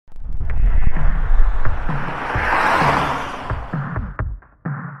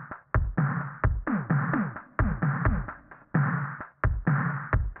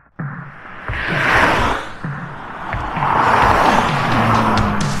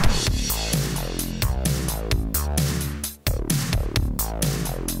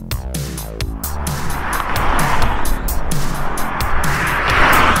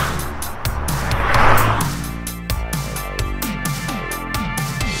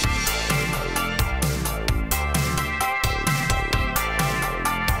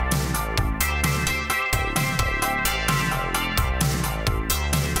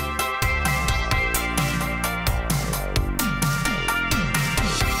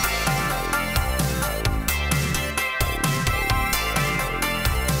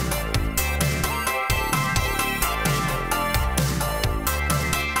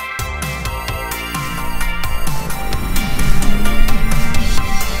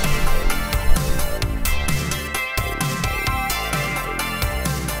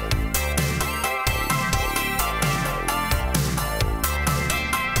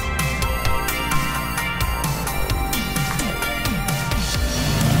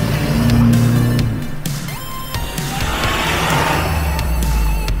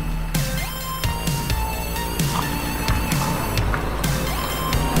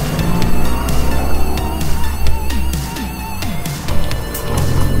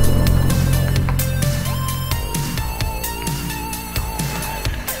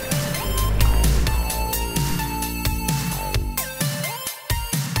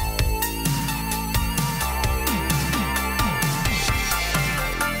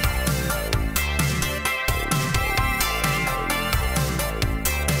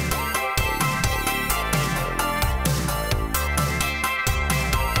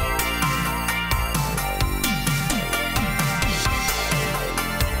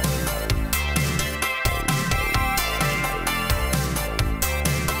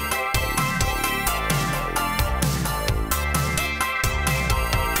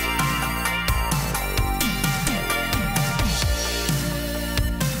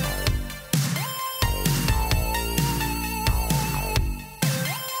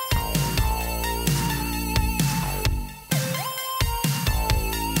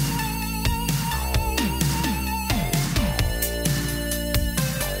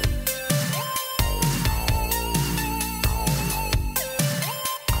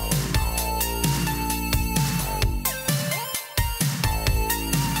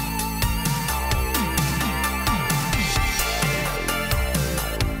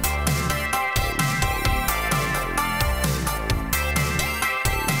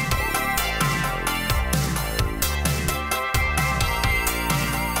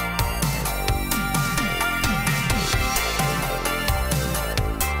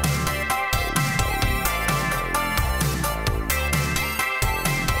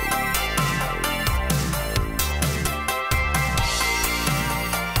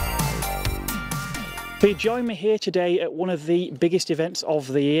So you join me here today at one of the biggest events of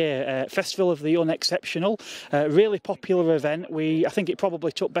the year, Festival of the Unexceptional. Really popular event. I think it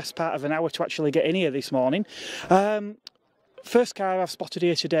probably took best part of an hour to actually get in here this morning. First car I've spotted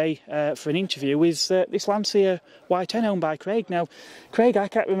here today for an interview is this Lancia Y10 owned by Craig. Now, Craig, I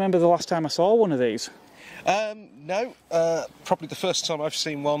can't remember the last time I saw one of these. No, probably the first time I've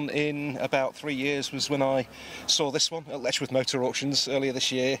seen one in about 3 years was when I saw this one at Letchworth Motor Auctions earlier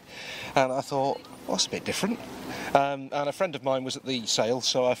this year, and I thought, well, that's a bit different. And a friend of mine was at the sale,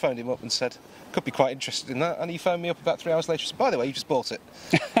 so I phoned him up and said, could be quite interested in that, and he phoned me up about 3 hours later and said, by the way, you just bought it.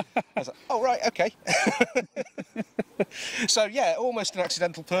 I was like, oh, right, okay. So, yeah, almost an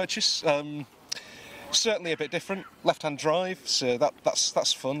accidental purchase. Certainly a bit different, left-hand drive, so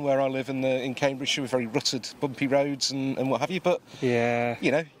that's fun. Where I live in Cambridgeshire with very rutted, bumpy roads and what have you. But yeah,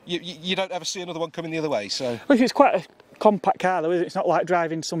 you know, you don't ever see another one coming the other way. So well, it's quite a compact car, though, isn't it? It's not like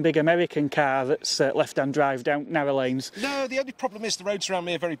driving some big American car that's left-hand drive down narrow lanes. No, the only problem is the roads around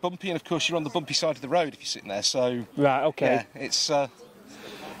me are very bumpy, and of course you're on the bumpy side of the road if you're sitting there. So right, okay, yeah, it's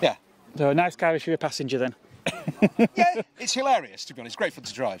yeah. So a nice car if you're a passenger then. Yeah, it's hilarious, to be honest. Great fun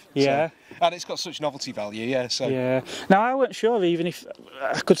to drive. Yeah. So, and it's got such novelty value, yeah. So yeah. Now, I weren't sure even if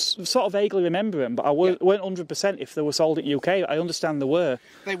I could sort of vaguely remember them, but I weren't 100% if they were sold at UK. I understand they were.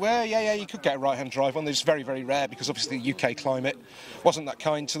 They were, yeah. You could get a right-hand drive one. They're just very, very rare because obviously the UK climate wasn't that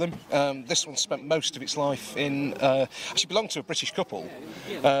kind to them. This one spent most of its life in. Actually belonged to a British couple,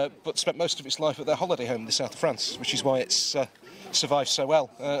 but spent most of its life at their holiday home in the south of France, which is why it's. Survived so well,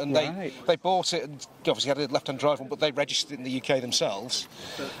 and right. they bought it and obviously had a left-hand drive one, but they registered it in the UK themselves,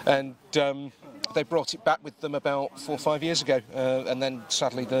 and they brought it back with them about 4 or 5 years ago, and then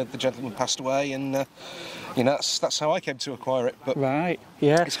sadly the gentleman passed away, and you know that's how I came to acquire it. But right,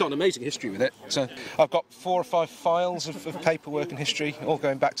 yeah, it's got an amazing history with it. So I've got 4 or 5 files of paperwork and history, all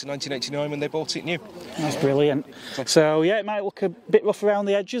going back to 1989 when they bought it new. That's brilliant. So yeah, it might look a bit rough around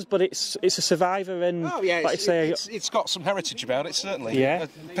the edges, but it's a survivor, and oh yeah, like I say, it's got some heritage about it, certainly. Yeah,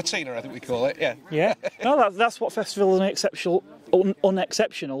 patina, I think we call it. Yeah. Yeah. No, that's what Festival of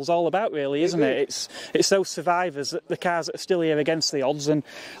Unexceptional is all about, really, isn't it? It's those survivors, the cars that are still here against the odds, and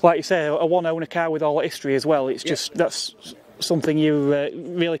like you say, a one-owner car with all history as well. It's just that's something you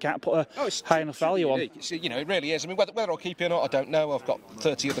really can't put a high enough value on. You know, it really is. I mean, whether I'll keep it or not, I don't know. I've got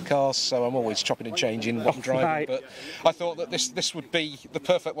 30 other cars, so I'm always chopping and changing what I'm driving. Right. But I thought that this would be the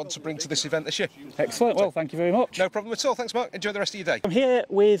perfect one to bring to this event this year. Excellent. Well, thank you very much. No problem at all. Thanks, Mark. Enjoy the rest of your day. I'm here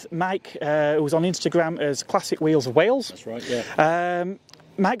with Mike, who's on Instagram as Classic Wheels of Wales. That's right, yeah.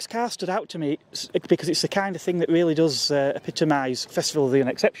 Mike's car stood out to me because it's the kind of thing that really does epitomise Festival of the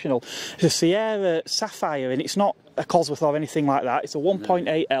Unexceptional. It's a Sierra Saphire, and it's not a Cosworth or anything like that. It's a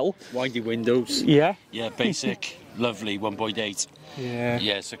 1.8L. Windy windows. Yeah. Yeah, basic, lovely 1.8. Yeah.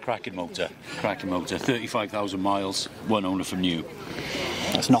 Yeah, it's a cracking motor. 35,000 miles, one owner from new.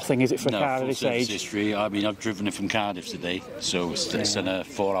 That's nothing, is it, for a car full of this service age? history. I mean, I've driven it from Cardiff today, so it's done a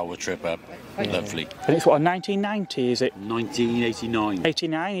 4-hour trip up. Lovely. And it's what, a 1990, is it? 1989.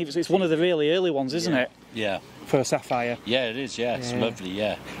 89, it's one of the really early ones, isn't it? Yeah. For a Sapphire. Yeah, it is, yeah. It's lovely,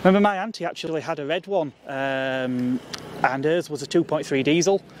 yeah. Remember, my auntie actually had a red one, and hers was a 2.3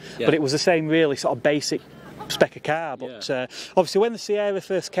 diesel, but it was the same really sort of basic spec of car, but obviously when the Sierra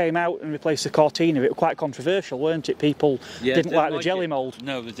first came out and replaced the Cortina, it was quite controversial, weren't it? People didn't like the jelly mould.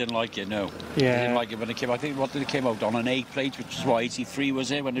 No, they didn't like it, no. Yeah. They didn't like it when it came out. I think what did it came out on an A plate, which is what, 83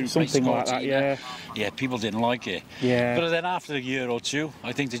 was it, when it replaced something the like Cortina? that, yeah. Yeah, people didn't like it. Yeah. But then after a year or two,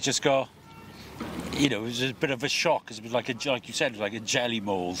 I think they just got, you know, it was a bit of a shock because it was like you said, it was like a jelly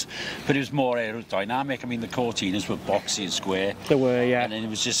mould, but it was more aerodynamic. I mean, the Cortinas were boxy and square. They were, yeah. And then it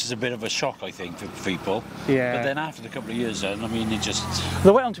was just a bit of a shock, I think, for people. Yeah. But then after a couple of years, then I mean, it just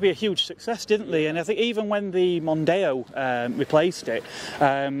they went on to be a huge success, didn't they? And I think even when the Mondeo replaced it,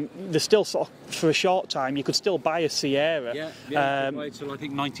 there's still sort of for a short time you could still buy a Sierra. Until I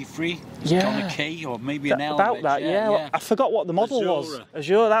think 93. Yeah. On a K or maybe an L. About that, yeah. I forgot what the model was.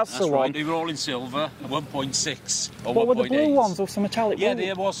 Azure, that's the right. one. They were all in silver. 1.6 or 1.8. What were the blue ones? Or some metallic blue? Yeah,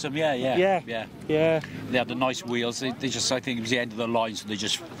 there was some. Yeah. They had the nice wheels. They just, I think it was the end of the line, so they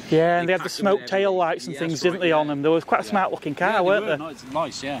just. Yeah, and they had the smoke tail lights and things, didn't they, on them? They were quite a smart looking car, weren't they?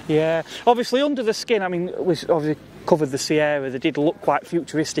 Nice, yeah. Yeah. Obviously, under the skin, I mean, we obviously covered the Sierra. They did look quite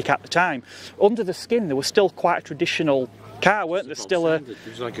futuristic at the time. Under the skin, they were still quite a traditional car, weren't they? Still it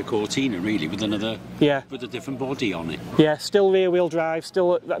was like a Cortina, really, with another. Yeah. With a different body on it. Yeah, still rear wheel drive,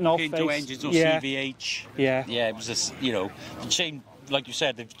 still that North Face. Pinto engines or CVH. Yeah. Yeah, it was you know, changed, like you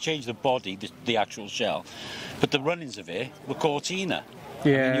said, they've changed the body, the actual shell, but the runnings of it were Cortina.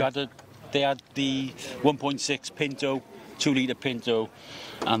 Yeah. I mean, they had the 1.6 Pinto, 2-litre Pinto,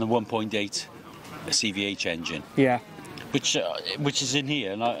 and the 1.8 a CVH engine. Yeah. Which is in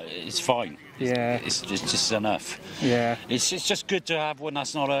here, and it's fine. It's just enough. Yeah. It's just good to have one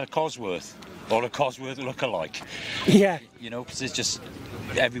that's not a Cosworth or a Cosworth lookalike. Yeah. You know, because it's just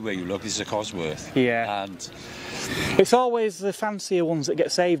everywhere you look, there's a Cosworth. Yeah. And it's always the fancier ones that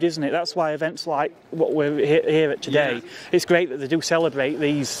get saved, isn't it? That's why events like what we're here at today, it's great that they do celebrate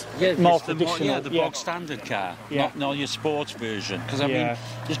these more traditional. The bog standard car, not your sports version. Because I mean,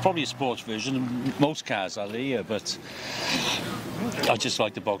 there's probably a sports version, and most cars are here, but I just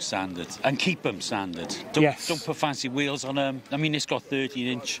like the bog standard and keep them standard. Don't put fancy wheels on them. I mean, it's got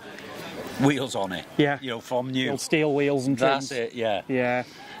 13-inch wheels on it. Yeah. You know, from new. Old steel wheels and trims. That's it. Yeah. Yeah.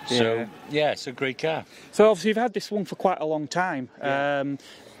 So it's a great car. So obviously you've had this one for quite a long time,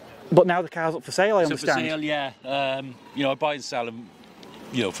 but now the car's up for sale. I understand. Up for sale, yeah. You know, I buy and sell them,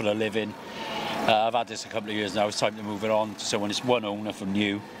 you know, for a living. I've had this a couple of years now. It's time to move it on to someone. It's one owner from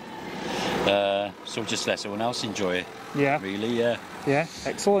new, so just let someone else enjoy it. Yeah. Really, yeah. Yeah,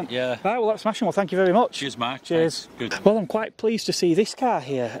 excellent. Yeah. Right, well, that's smashing. Well, thank you very much. Cheers, Mark. Cheers. Thanks. Good. Well, I'm quite pleased to see this car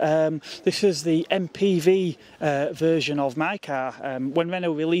here. This is the MPV version of my car. When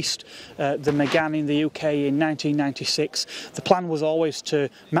Renault released the Megane in the UK in 1996, the plan was always to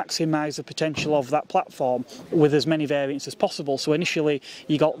maximise the potential of that platform with as many variants as possible. So initially,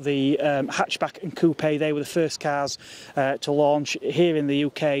 you got the hatchback and coupe. They were the first cars to launch here in the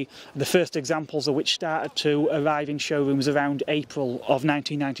UK. The first examples of which started to arrive in showrooms around April of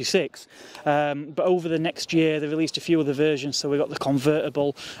 1996, but over the next year they released a few other versions. So we got the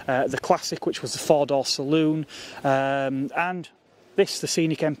convertible, the classic, which was the four-door saloon, and the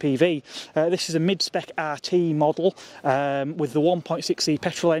scenic MPV. This is a mid-spec RT model with the 1.6e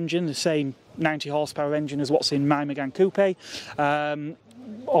petrol engine, the same 90 horsepower engine as what's in my Megane Coupe.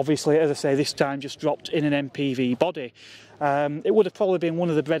 Obviously, as I say, this time just dropped in an MPV body. It would have probably been one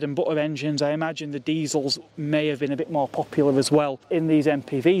of the bread and butter engines. I imagine the diesels may have been a bit more popular as well in these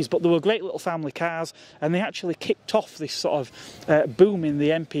MPVs, but they were great little family cars, and they actually kicked off this sort of boom in the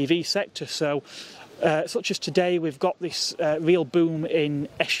MPV sector. So such as today, we've got this real boom in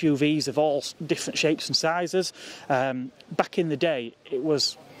SUVs of all different shapes and sizes. Back in the day, it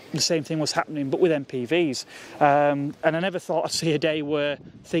was the same thing was happening, but with MPVs. And I never thought I'd see a day where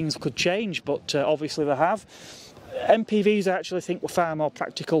things could change, but obviously they have. MPVs, I actually think, were far more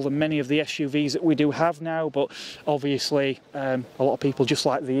practical than many of the SUVs that we do have now, but obviously a lot of people just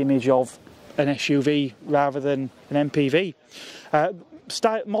like the image of an SUV rather than an MPV.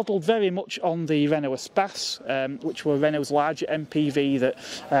 Modelled very much on the Renault Espace, which were Renault's larger MPV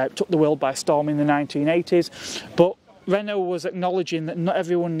that took the world by storm in the 1980s, but Renault was acknowledging that not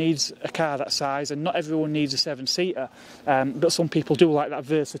everyone needs a car that size and not everyone needs a seven-seater, but some people do like that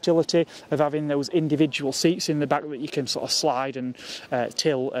versatility of having those individual seats in the back that you can sort of slide and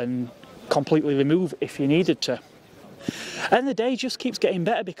tilt and completely remove if you needed to. And the day just keeps getting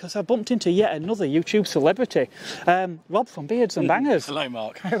better because I bumped into yet another YouTube celebrity, Rob from Beards and Bangers. Hello,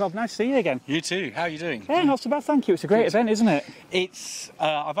 Mark. Hey, Rob, nice to see you again. You too. How are you doing? Yeah, not so bad, thank you. It's a great event, isn't it? It's.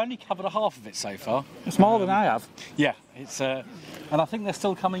 I've only covered a half of it so far. It's more than I have. Yeah, it's. And I think they're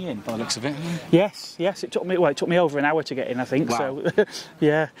still coming in by the looks of it. Yes. It took me over an hour to get in, I think. Wow. So,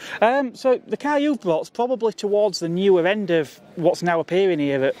 yeah. So the car you've brought is probably towards the newer end of what's now appearing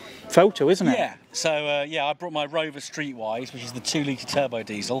here at FOTU, isn't it? Yeah. So I brought my Rover Streetwise, which is the 2-litre turbo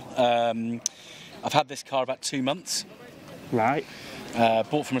diesel. I've had this car about 2 months. Right.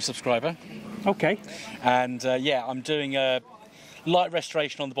 Bought from a subscriber. Okay. And I'm doing a light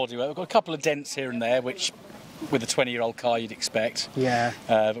restoration on the bodywork. I've got a couple of dents here and there, which with a 20-year-old car you'd expect. Yeah.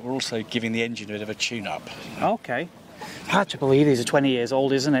 But we're also giving the engine a bit of a tune-up. Okay. Hard to believe these are 20 years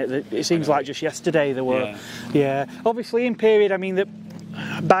old, isn't it? It seems like just yesterday they were. Yeah. Obviously, in period, I mean, that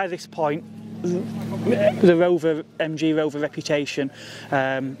by this point, the Rover, MG Rover reputation,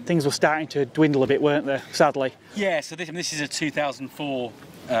 things were starting to dwindle a bit, weren't they, sadly? Yeah, so this is a 2004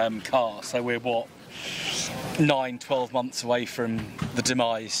 car, so we're, 9-12 months away from the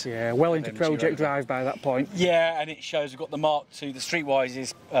demise. Yeah, well into project drive by that point. Yeah, and it shows we've got the Mark II, the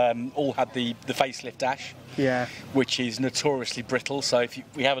Streetwises all had the facelift dash. Yeah. Which is notoriously brittle, so if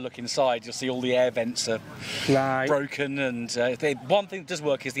we have a look inside, you'll see all the air vents are broken, and one thing that does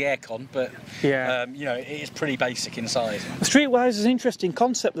work is the aircon, but it is pretty basic inside. The Streetwise is an interesting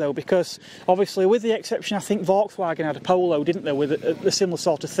concept though, because obviously with the exception, I think Volkswagen had a Polo, didn't they, with a similar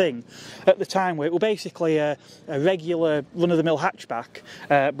sort of thing at the time, where it was basically a regular run-of-the-mill hatchback,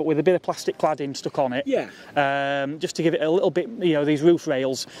 but with a bit of plastic cladding stuck on it. Yeah. Just to give it a little bit, these roof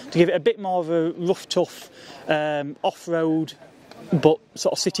rails, to give it a bit more of a rough, tough off-road but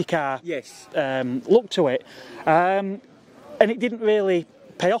sort of city car look to it, and it didn't really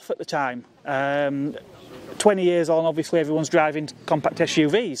pay off at the time. 20 years on, obviously everyone's driving compact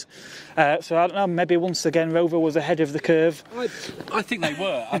SUVs, so I don't know, maybe once again Rover was ahead of the curve. I think they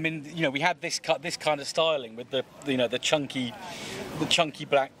were. I mean, you know, we had this kind of styling with the the chunky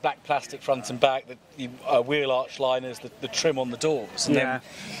black plastic front and back, the wheel arch liners, the trim on the doors, and then,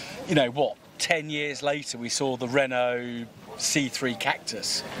 you know what, 10 years later we saw the Renault C3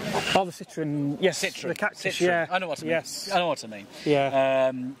 Cactus. Oh, the Citroen, yes, Citroen, the Cactus, Citroen. yeah. I know what I mean. Yes. I know what I mean.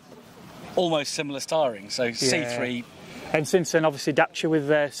 Yeah. Almost similar styling, so C3. And since then, obviously, Dacia with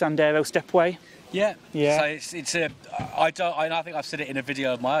their Sandero stepway. Yeah. Yeah. So I think I've said it in a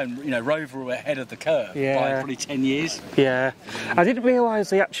video of my own. You know, Rover were ahead of the curve by probably 10 years. Yeah. I didn't realise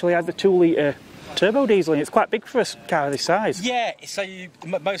they actually had the 2-litre turbo diesel, and it's quite big for a car of this size. Yeah. So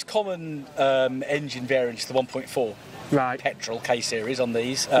most common engine variant is the 1.4 petrol K series on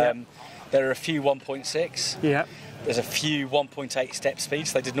these. There are a few 1.6. Yeah. There's a few 1.8 step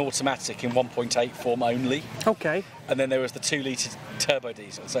speeds. They did an automatic in 1.8 form only. Okay. And then there was the 2-litre turbo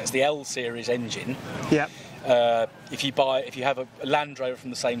diesel. So it's the L series engine. Yeah. If you have a Land Rover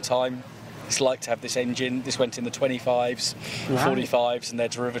from the same time, it's like to have this engine. This went in the 25s, 45s, and their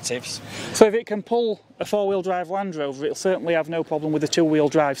derivatives. So if it can pull a 4-wheel drive Land Rover, it'll certainly have no problem with a 2-wheel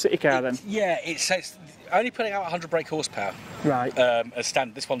drive city car then. Yeah, it's only putting out 100 brake horsepower. Right. As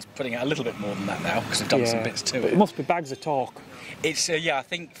standard. This one's putting out a little bit more than that now because they've done some bits to it. It must be bags of torque. It's I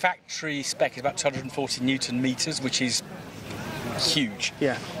think factory spec is about 240 Newton meters, which is huge.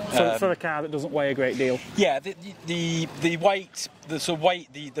 Yeah. For a car that doesn't weigh a great deal. Yeah. The weight, the sort of weight,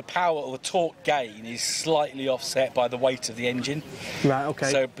 the power or the torque gain is slightly offset by the weight of the engine. Right.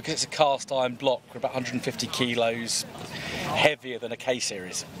 Okay. So because it's a cast iron block, we're about 150 kilos heavier than a K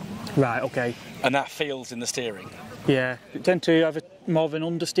series. Right. Okay. And that feels in the steering. Yeah. It tend to have more of an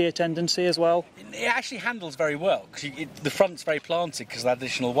understeer tendency as well. It actually handles very well because the front's very planted because of that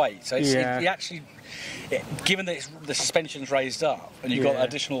additional weight. So it actually, given that the suspension's raised up and you've got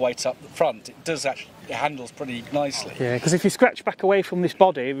additional weight up the front, it handles pretty nicely. Yeah, because if you scratch back away from this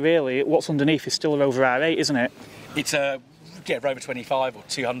body, really, what's underneath is still a Rover R8, isn't it? It's a Rover 25 or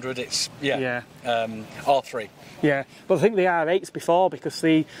 200. It's R3. Yeah, but I think the R8's before because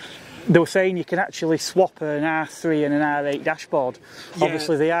they were saying you can actually swap an R3 and an R8 dashboard. Yeah.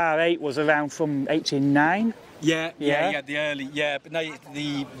 Obviously, the R8 was around from 89. Yeah, the early, but no,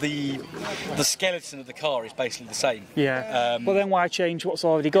 the skeleton of the car is basically the same. Yeah, but then why change what's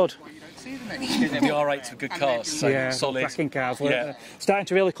already good? The R8s were good cars, so solid. Cracking cars. Starting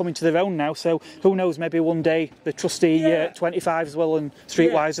to really come into their own now, so who knows, maybe one day the trusty 25s will and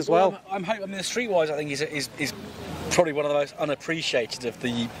Streetwise as well. I'm hoping, the Streetwise I think is probably one of the most unappreciated of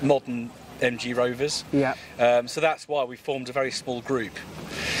the modern MG Rovers. Yeah. So that's why we formed a very small group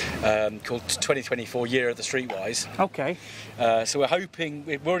called 2024 Year of the Streetwise. Okay. So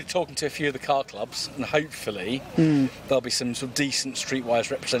we're already talking to a few of the car clubs, and hopefully there'll be some sort of decent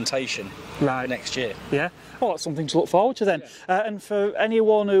Streetwise representation next year. Yeah. Well, that's something to look forward to then. And for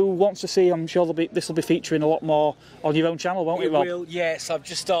anyone who wants to see, I'm sure this will be featuring a lot more on your own channel, won't it, Rob? It will, yes. I've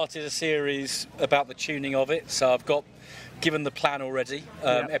just started a series about the tuning of it, so I've given the plan already.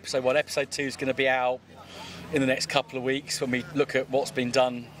 Episode 1. Episode 2 is going to be out in the next couple of weeks when we look at what's been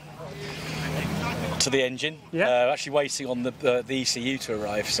done to the engine. Actually waiting on the ECU to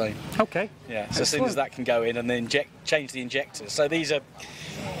arrive. So okay. Yeah. So as soon as that can go in and then change the injectors. So these are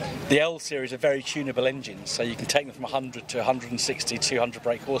the L series are very tunable engines. So you can take them from 100 to 160, 200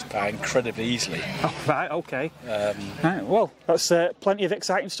 brake horsepower incredibly easily. Oh, right. Okay. Right, well, that's plenty of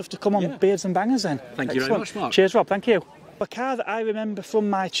exciting stuff to come on Beards and Bangers then. Thank you very much, Mark. Cheers, Rob. Thank you. A car that I remember from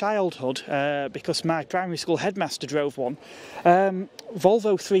my childhood, because my primary school headmaster drove one,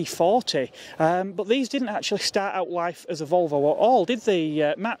 Volvo 340, but these didn't actually start out life as a Volvo at all, did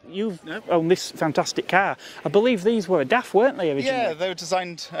they? Matt, you've owned this fantastic car. I believe these were a DAF, weren't they, originally? Yeah, they were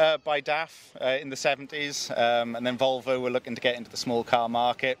designed by DAF in the 70s, and then Volvo were looking to get into the small car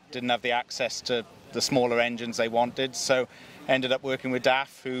market, didn't have the access to the smaller engines they wanted, so ended up working with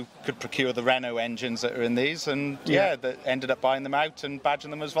DAF, who could procure the Renault engines that are in these, and they ended up buying them out and badging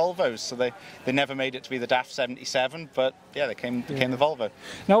them as Volvos. So they never made it to be the DAF 77, but they became the Volvo.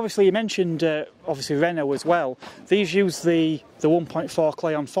 Now, obviously, you mentioned obviously Renault as well. These used the 1.4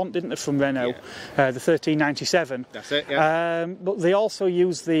 Crayon font, didn't they, from Renault, the 1397. That's it. Yeah. But they also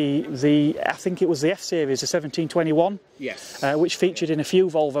used the I think it was the F series, the 1721. Yes. Which featured in a few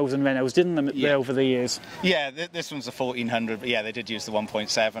Volvos and Renaults, didn't they, over the years? Yeah, this one's a 1400 yeah, they did use the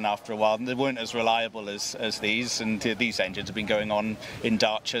 1.7 after a while, and they weren't as reliable as these. And these engines have been going on in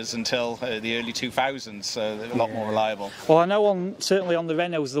Darchas until the early 2000s, so they're a lot more reliable. Well, I know certainly on the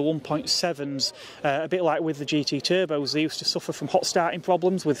Renaults, the 1.7s, a bit like with the GT turbos, they used to suffer from hot starting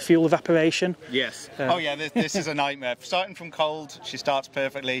problems with fuel evaporation. Yes. Oh yeah, this is a nightmare. Starting from cold, she starts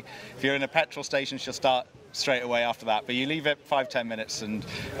perfectly. If you're in a petrol station, she'll start straight away after that, but you leave it 5-10 minutes and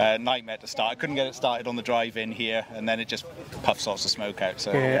nightmare to start. I couldn't get it started on the drive-in here, and then it just puffs lots of smoke out.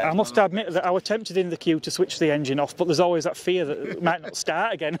 So yeah, I must admit that I was tempted in the queue to switch the engine off, but there's always that fear that it might not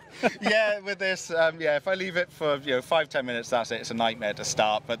start again. Yeah, with this, yeah, if I leave it for 5-10 minutes, that's it. It's a nightmare to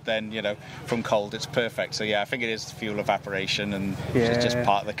start, but then from cold it's perfect. So yeah, I think it is fuel evaporation, and it's just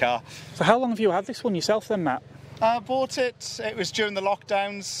part of the car. So how long have you had this one yourself then, Matt? I bought it was during the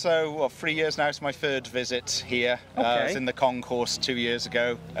lockdowns, so 3 years now. It's my third visit here. Okay. I was in the concourse 2 years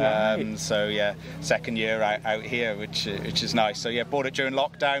ago, Right. So yeah, second year out here, which is nice. So yeah, bought it during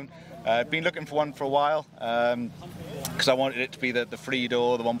lockdown. Been looking for one for a while, because I wanted it to be the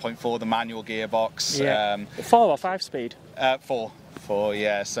 3-door, the 1.4, the manual gearbox. Yeah. 4 or 5 speed? 4,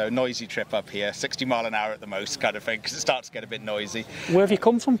 yeah, so noisy trip up here, 60 mile an hour at the most kind of thing, because it starts to get a bit noisy. Where have you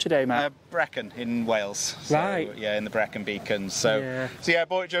come from today, Matt? Brecon in Wales. So, right. Yeah, in the Brecon Beacons. So yeah, I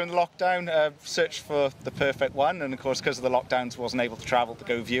bought it during the lockdown, searched for the perfect one, and of course because of the lockdowns wasn't able to travel to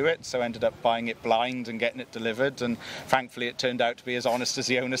go view it, so ended up buying it blind and getting it delivered, and thankfully it turned out to be as honest as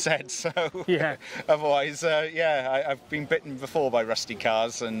the owner said. So yeah. Otherwise, I've been bitten before by rusty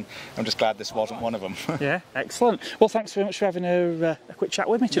cars, and I'm just glad this wasn't one of them. Yeah, excellent. Well, thanks very much for having a quick chat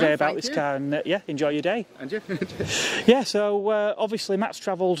with me today about this car, and yeah, enjoy your day. And you? Yeah, so obviously Matt's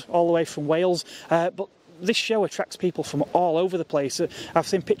travelled all the way from Wales, but this show attracts people from all over the place. I've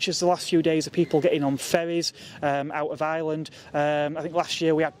seen pictures the last few days of people getting on ferries out of Ireland. I think last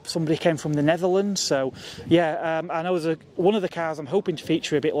year we had somebody came from the Netherlands. So yeah, I know there's one of the cars I'm hoping to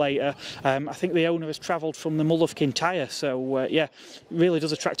feature a bit later. I think the owner has travelled from the Mull of Kintyre. So yeah, really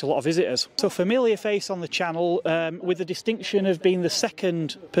does attract a lot of visitors. So familiar face on the channel, with the distinction of being the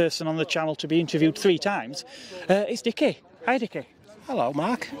second person on the channel to be interviewed 3 times. It's Dickie. Hi, Dickie. Hello,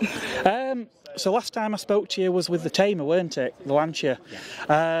 Mark. So last time I spoke to you was with the Tamer, weren't it? The Lancia.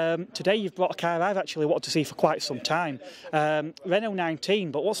 Yeah. Today you've brought a car I've actually wanted to see for quite some time. Renault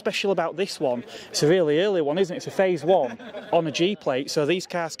 19, but what's special about this one? It's a really early one, isn't it? It's a phase 1 on a G plate. So these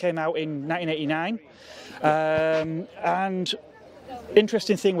cars came out in 1989. And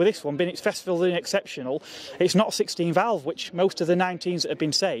interesting thing with this one, being it's Festival and Exceptional, it's not 16 valve, which most of the 19s that have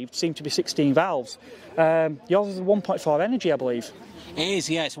been saved seem to be 16 valves. Yours is a 1.4 energy, I believe. It is,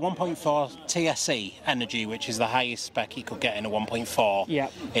 yeah. It's a 1.4 TSE energy, which is the highest spec you could get in a 1.4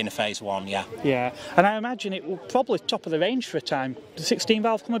 in a phase 1, yeah. Yeah, and I imagine it will probably top of the range for a time. Does 16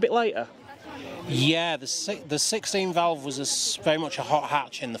 valve come a bit later? Yeah, the 16 valve was very much a hot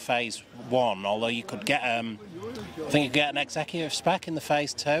hatch in the phase 1, although you could get, I think you could get an executive spec in the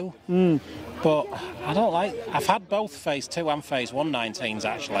phase 2. But I don't I've had both phase 2 and phase 1 19s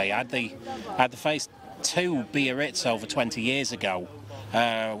actually. I had the phase 2 Biarritz over 20 years ago,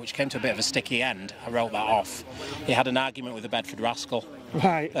 which came to a bit of a sticky end. I wrote that off. He had an argument with the Bedford Rascal.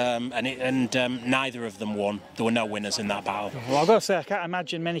 Right. And neither of them won. There were no winners in that battle. Well, I've got to say, I can't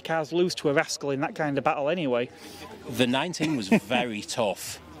imagine many cars lose to a Rascal in that kind of battle anyway. The 19 was very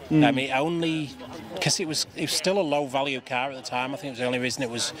tough. I mean, only because it was still a low value car at the time. I think it was the only reason it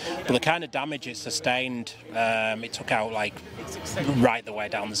was. But the kind of damage it sustained, it took out like right the way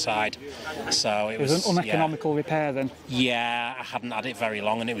down the side. So it was an uneconomical repair then. Yeah, I hadn't had it very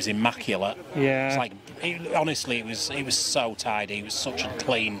long, and it was immaculate. Yeah. It's like honestly, it was so tidy. It was such a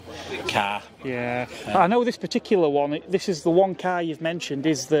clean car. Yeah. I know this particular one. This is the one car you've mentioned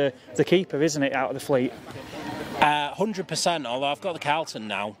is the keeper, isn't it, out of the fleet? 100%, although I've got the Carlton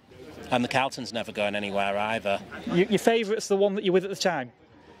now, and the Carlton's never going anywhere either. Your favourite's the one that you're with at the time?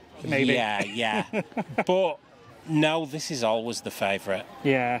 Maybe. Yeah. But no, this is always the favourite.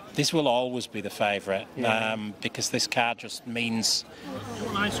 Yeah. This will always be the favourite, because this car just means...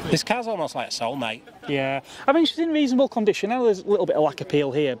 This car's almost like a soulmate. Yeah. I mean, she's in reasonable condition. Now there's a little bit of lack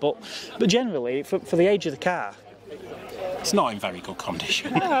appeal here, but generally, for the age of the car... It's not in very good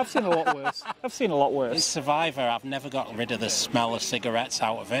condition. No, I've seen a lot worse. It's Survivor. I've never got rid of the smell of cigarettes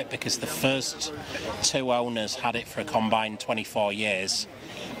out of it because the first 2 owners had it for a combined 24 years,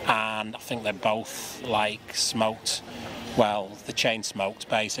 and I think they both smoked. Well, the chain smoked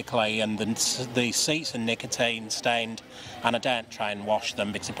basically, and the seats are nicotine stained, and I don't try and wash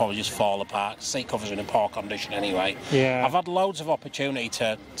them because they probably just fall apart. The seat covers are in poor condition anyway. Yeah. I've had loads of opportunity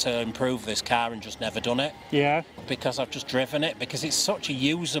to improve this car and just never done it. Yeah. Because I've just driven it, because it's such a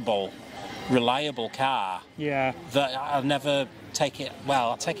usable reliable car. Yeah. That I'll never take it.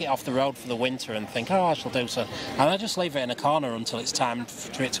 Well, I'll take it off the road for the winter and think, oh, I shall do so, and I just leave it in a corner until it's time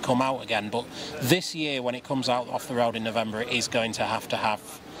for it to come out again. But this year, when it comes out off the road in November, it is going to have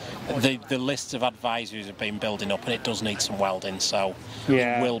the lists of advisories have been building up, and it does need some welding, so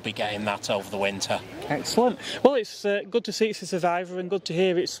it will be getting that over the winter. Excellent. Well, it's good to see it's a survivor, and good to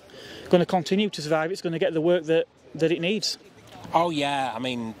hear it's going to continue to survive. It's going to get the work that it needs. Oh yeah, I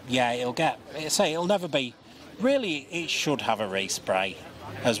mean, yeah, it'll never be. Really, it should have a respray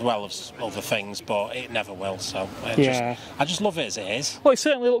as well as other things, but it never will, so I just love it as it is. Well, it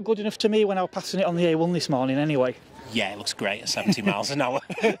certainly looked good enough to me when I was passing it on the A1 this morning anyway. Yeah, it looks great at 70 miles an hour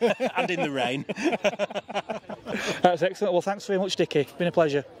and in the rain. That's excellent. Well, thanks very much, Dickie. It's been a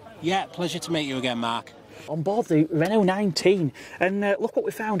pleasure. Yeah, pleasure to meet you again, Mark. On board the Renault 19, and look what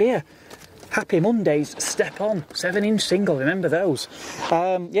we found here. Happy Mondays Step On 7-inch single, remember those?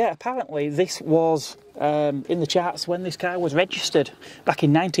 Yeah, apparently this was in the charts when this car was registered back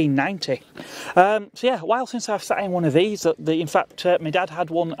in 1990. So yeah, a while since I've sat in one of these. In fact, my dad had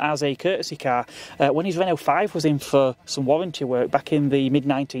one as a courtesy car when his Renault 5 was in for some warranty work back in the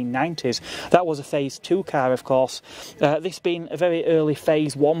mid-1990s. That was a Phase 2 car, of course. This being a very early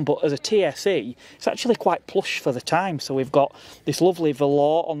Phase 1, but as a TSE, it's actually quite plush for the time. So we've got this lovely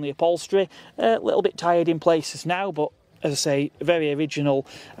velour on the upholstery, a little bit tired in places now, but as I say, very original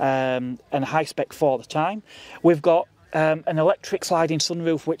and high spec for the time. We've got an electric sliding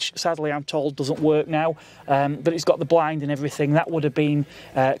sunroof, which sadly I'm told doesn't work now, but it's got the blind and everything. That would have been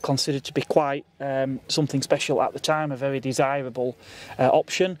considered to be quite something special at the time, a very desirable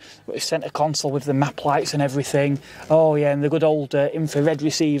option. Got a centre console with the map lights and everything. Oh yeah, and the good old infrared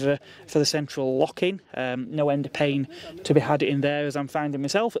receiver for the central locking. No end of pain to be had in there, as I'm finding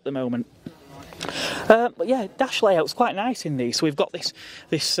myself at the moment. But yeah, dash layout's quite nice in these. So we've got this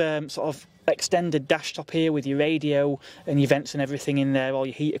sort of extended dash top here with your radio and your vents and everything in there, all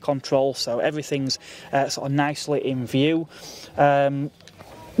your heater control, so everything's sort of nicely in view. The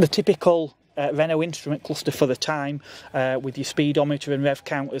typical Renault instrument cluster for the time, with your speedometer and rev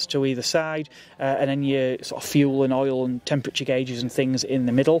counters to either side, and then your sort of fuel and oil and temperature gauges and things in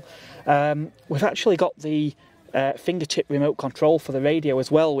the middle. We've actually got the fingertip remote control for the radio as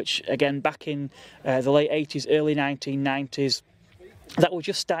well, which again back in the late 80s, early 1990s, that was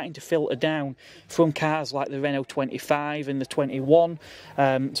just starting to filter down from cars like the Renault 25 and the 21.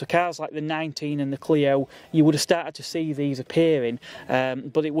 So cars like the 19 and the Clio, you would have started to see these appearing,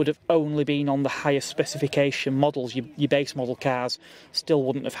 but it would have only been on the highest specification models. Your base model cars still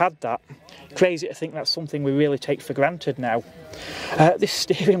wouldn't have had that. Crazy to think that's something we really take for granted now. This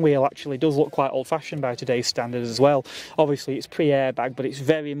steering wheel actually does look quite old-fashioned by today's standards as well. Obviously it's pre-airbag, but it's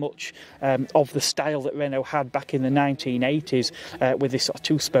very much of the style that Renault had back in the 1980s, with this sort of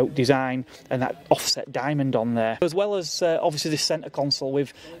two-spoke design and that offset diamond on there. As well as obviously this centre console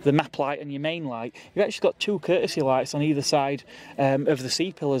with the map light and your main light, you've actually got two courtesy lights on either side of the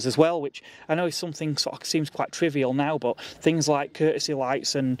C-pillars as well, which I know is something sort of seems quite trivial now, but things like courtesy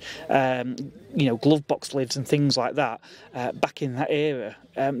lights and you know, glove box lids and things like that, back in that era,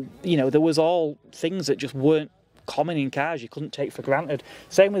 you know, there was all things that just weren't common in cars, you couldn't take for granted.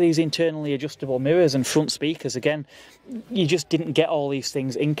 Same with these internally adjustable mirrors and front speakers. Again, you just didn't get all these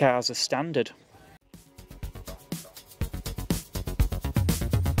things in cars as standard.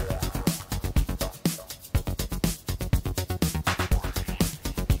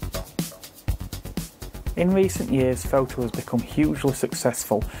 In recent years, FOTU has become hugely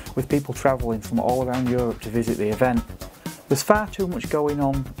successful, with people travelling from all around Europe to visit the event. There's far too much going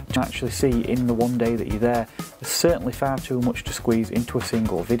on to actually see in the one day that you're there. There's certainly far too much to squeeze into a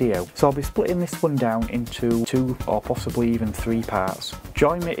single video. So I'll be splitting this one down into 2 or possibly even 3 parts.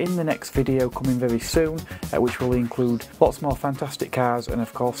 Join me in the next video coming very soon, which will include lots more fantastic cars and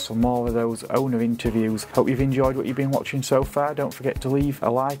of course some more of those owner interviews. Hope you've enjoyed what you've been watching so far. Don't forget to leave a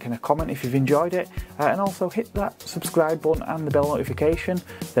like and a comment if you've enjoyed it, and also hit that subscribe button and the bell notification.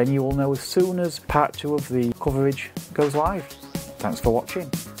 Then you will know as soon as part 2 of the coverage goes live. Thanks for watching.